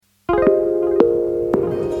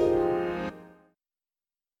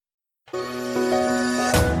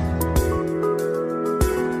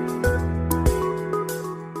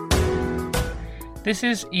This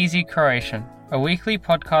is Easy Croatian, a weekly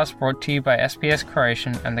podcast brought to you by SBS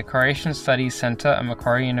Croatian and the Croatian Studies Centre at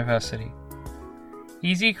Macquarie University.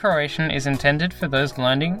 Easy Croatian is intended for those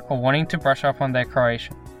learning or wanting to brush up on their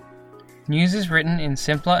Croatian. News is written in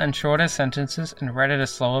simpler and shorter sentences and read at a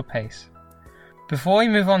slower pace. Before we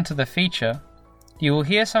move on to the feature, you will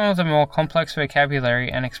hear some of the more complex vocabulary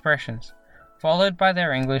and expressions, followed by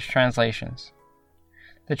their English translations.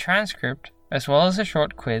 The transcript, as well as a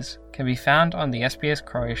short quiz, can be found on the SBS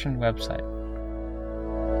Croatian website.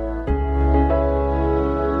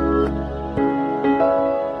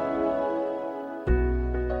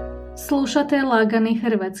 Slušate Lagani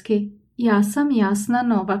hrvatski. Ja sam Jasna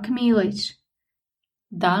Novak-Milić.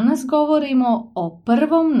 Danas govorimo o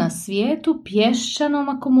prvom na svijetu pješčanom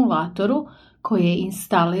akumulatoru koji je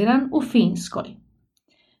instaliran u Finskoj.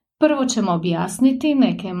 Prvo ćemo objasniti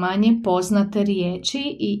neke manje poznate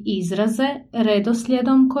riječi i izraze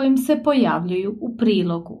redoslijedom kojim se pojavljuju u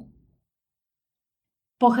prilogu.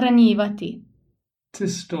 Pohranjivati. To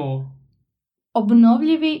store.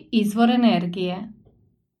 Obnovljivi izvor energije.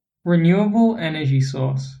 Renewable energy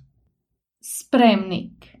source.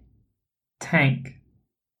 Spremnik. Tank.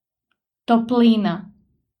 Toplina.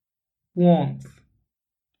 Warmth.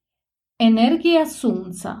 Energija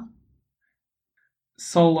sunca.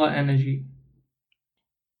 Solar energy.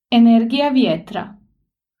 Energija vjetra.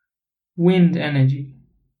 Wind energy.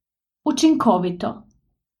 Učinkovito.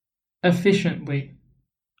 Efficiently.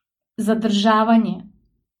 Zadržavanje.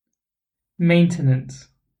 Maintenance.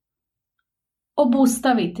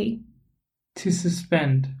 Obustaviti. To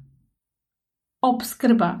suspend.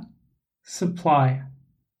 Opskrba. Supply.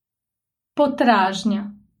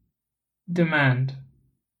 Potražnja. Demand.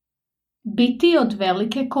 Biti od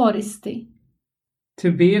velike koristi.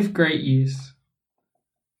 To be of great use.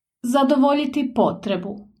 Zadovoljiti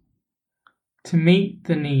potrebu. To meet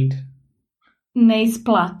the need.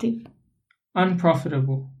 Neisplativ.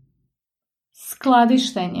 Unprofitable.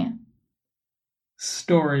 Skladištenje.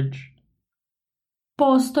 Storage.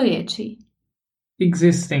 Postojeći.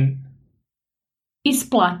 Existing.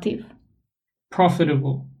 Isplativ.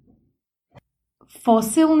 Profitable.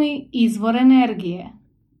 Fosilni izvor energije.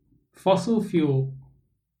 Fossil fuel.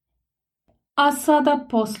 A sada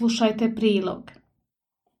poslušajte prilog.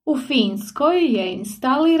 U Finskoj je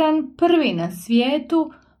instaliran prvi na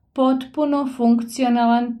svijetu potpuno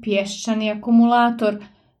funkcionalan pješčani akumulator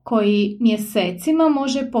koji mjesecima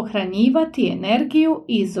može pohranjivati energiju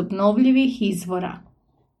iz obnovljivih izvora.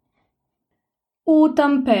 U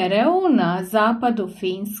Tampereu na zapadu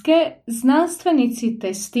Finske znanstvenici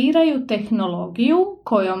testiraju tehnologiju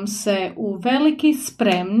kojom se u veliki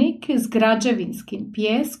spremnik s građevinskim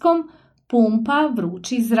pijeskom pumpa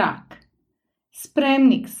vrući zrak.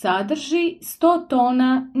 Spremnik sadrži 100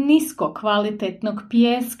 tona niskokvalitetnog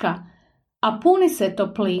pijeska, a puni se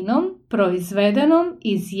toplinom proizvedenom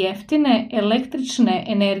iz jeftine električne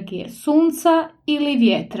energije sunca ili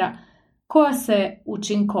vjetra, koja se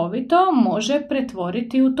učinkovito može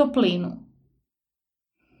pretvoriti u toplinu.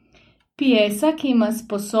 Pijesak ima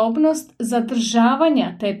sposobnost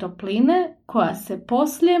zadržavanja te topline koja se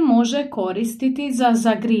poslije može koristiti za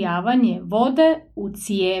zagrijavanje vode u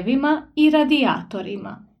cijevima i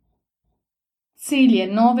radijatorima. Cilj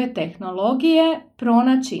je nove tehnologije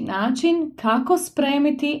pronaći način kako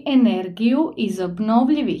spremiti energiju iz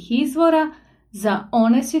obnovljivih izvora za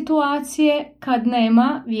one situacije kad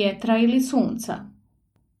nema vjetra ili sunca.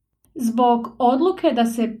 Zbog odluke da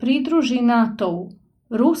se pridruži NATO-u,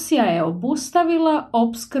 Rusija je obustavila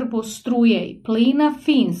opskrbu struje i plina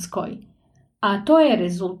Finskoj, a to je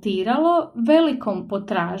rezultiralo velikom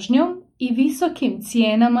potražnjom i visokim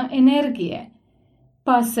cijenama energije,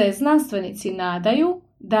 pa se znanstvenici nadaju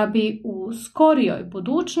da bi u skorijoj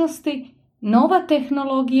budućnosti nova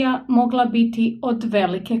tehnologija mogla biti od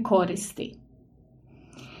velike koristi.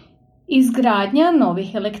 Izgradnja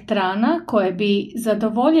novih elektrana koje bi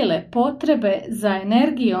zadovoljile potrebe za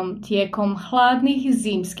energijom tijekom hladnih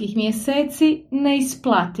zimskih mjeseci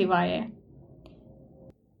neisplativa je.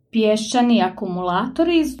 Pješčani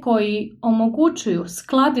akumulatori koji omogućuju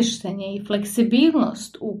skladištenje i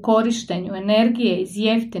fleksibilnost u korištenju energije iz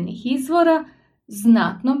jeftinih izvora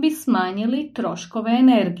znatno bi smanjili troškove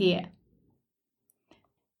energije.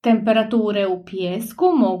 Temperature u pijesku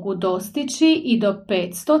mogu dostići i do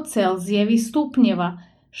 500 Celzijevih stupnjeva,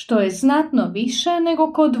 što je znatno više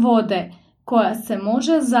nego kod vode, koja se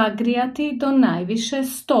može zagrijati do najviše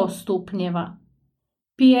 100 stupnjeva.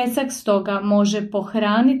 Pijesak stoga može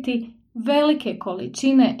pohraniti velike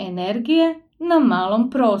količine energije na malom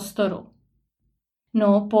prostoru.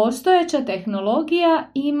 No postojeća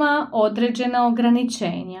tehnologija ima određena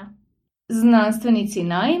ograničenja. Znanstvenici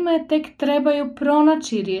naime tek trebaju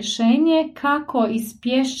pronaći rješenje kako iz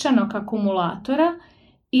pješčanog akumulatora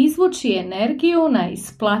izvući energiju na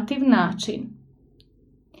isplativ način.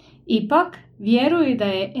 Ipak, vjeruju da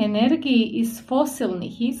je energiji iz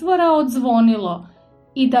fosilnih izvora odzvonilo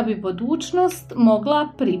i da bi budućnost mogla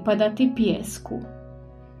pripadati pijesku.